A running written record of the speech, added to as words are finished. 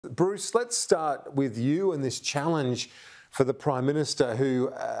Bruce, let's start with you and this challenge for the Prime Minister,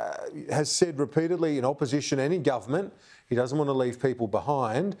 who has said repeatedly in opposition and in government he doesn't want to leave people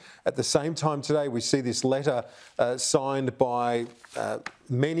behind. At the same time today, we see this letter signed by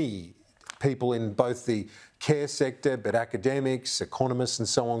many people in both the care sector, but academics, economists and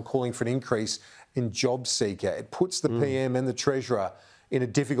so on, calling for an increase in JobSeeker. It puts the PM and the Treasurer in a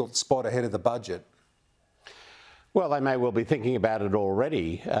difficult spot ahead of the budget. Well, they may well be thinking about it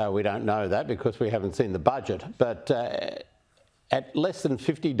already. We don't know that because we haven't seen the budget. But at less than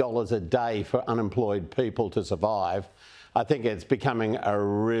 $50 a day for unemployed people to survive, I think it's becoming a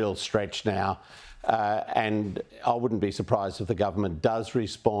real stretch now. And I wouldn't be surprised if the government does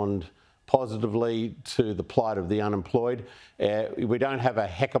respond positively to the plight of the unemployed. We don't have a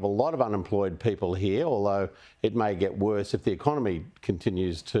heck of a lot of unemployed people here, although it may get worse if the economy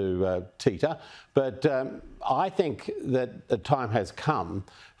continues to teeter. But I think that the time has come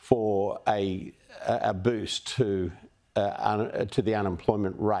for a boost to the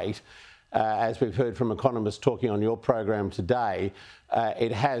unemployment rate. As we've heard from economists talking on your program today,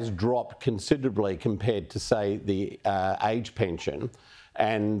 it has dropped considerably compared to, say, the age pension.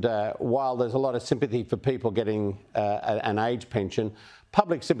 And while there's a lot of sympathy for people getting an age pension,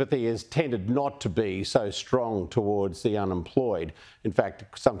 public sympathy has tended not to be so strong towards the unemployed. In fact,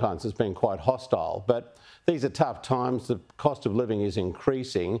 sometimes it's been quite hostile. But these are tough times. The cost of living is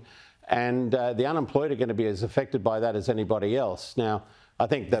increasing, and the unemployed are going to be as affected by that as anybody else. Now, I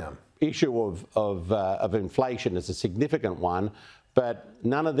think the issue of inflation is a significant one, but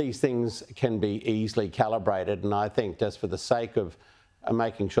none of these things can be easily calibrated. And I think just for the sake of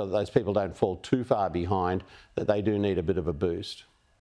making sure that those people don't fall too far behind, that they do need a bit of a boost.